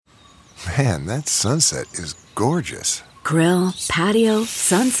Man, that sunset is gorgeous. Grill, patio,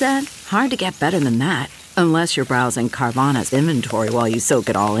 sunset. Hard to get better than that. Unless you're browsing Carvana's inventory while you soak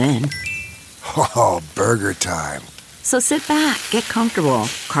it all in. Oh, burger time. So sit back, get comfortable.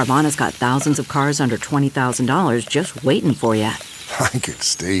 Carvana's got thousands of cars under $20,000 just waiting for you. I could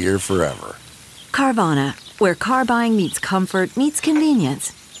stay here forever. Carvana, where car buying meets comfort meets convenience.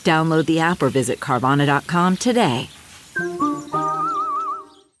 Download the app or visit Carvana.com today.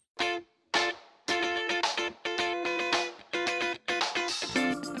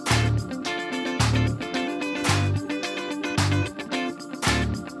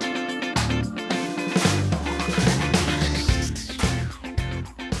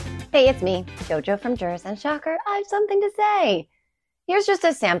 Hey, it's me, JoJo from Jers, and shocker, I have something to say. Here's just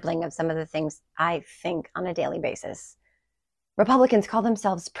a sampling of some of the things I think on a daily basis. Republicans call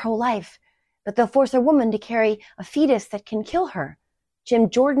themselves pro-life, but they'll force a woman to carry a fetus that can kill her. Jim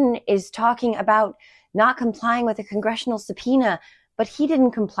Jordan is talking about not complying with a congressional subpoena, but he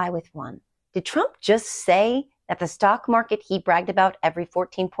didn't comply with one. Did Trump just say that the stock market he bragged about every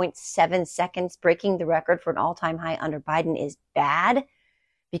 14.7 seconds, breaking the record for an all-time high under Biden, is bad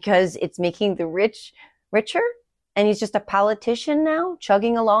because it's making the rich richer? And he's just a politician now,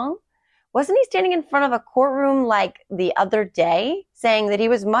 chugging along? Wasn't he standing in front of a courtroom like the other day saying that he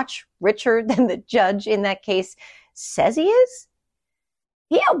was much richer than the judge in that case says he is?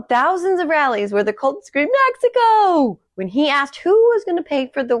 He held thousands of rallies where the cult screamed, Mexico, when he asked who was going to pay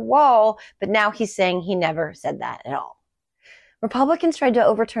for the wall, but now he's saying he never said that at all. Republicans tried to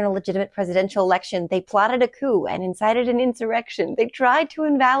overturn a legitimate presidential election. They plotted a coup and incited an insurrection. They tried to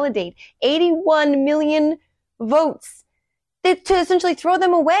invalidate 81 million votes to essentially throw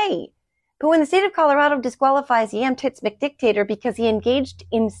them away. But when the state of Colorado disqualifies Yam Tits McDictator because he engaged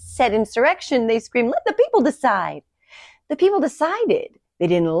in said insurrection, they scream, let the people decide. The people decided. They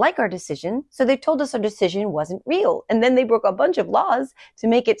didn't like our decision, so they told us our decision wasn't real. And then they broke a bunch of laws to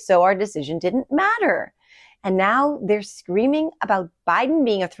make it so our decision didn't matter. And now they're screaming about Biden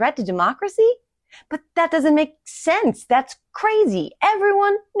being a threat to democracy? But that doesn't make sense. That's crazy.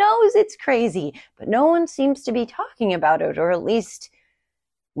 Everyone knows it's crazy, but no one seems to be talking about it, or at least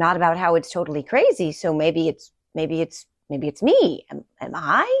not about how it's totally crazy. So maybe it's me. Am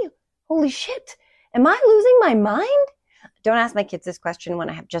I? Holy shit. Am I losing my mind? Don't ask my kids this question when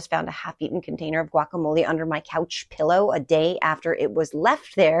I have just found a half-eaten container of guacamole under my couch pillow a day after it was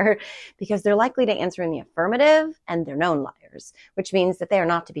left there, because they're likely to answer in the affirmative, and they're known liars, which means that they are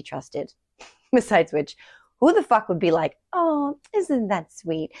not to be trusted. Besides which, who the fuck would be like, oh, isn't that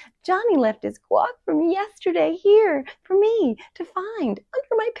sweet? Johnny left his guac from yesterday here for me to find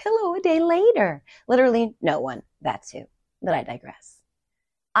under my pillow a day later. Literally no one. That's who. But I digress.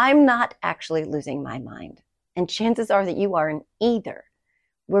 I'm not actually losing my mind. And chances are that you aren't either.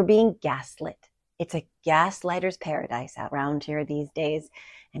 We're being gaslit. It's a gaslighter's paradise out around here these days.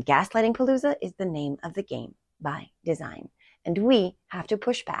 And Gaslighting Palooza is the name of the game by design. And we have to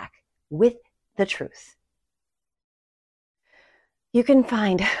push back with the truth. You can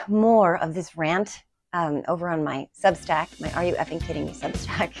find more of this rant over on my Substack, my Are You Effing Kidding Me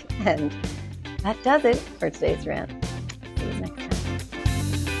Substack. And that does it for today's rant.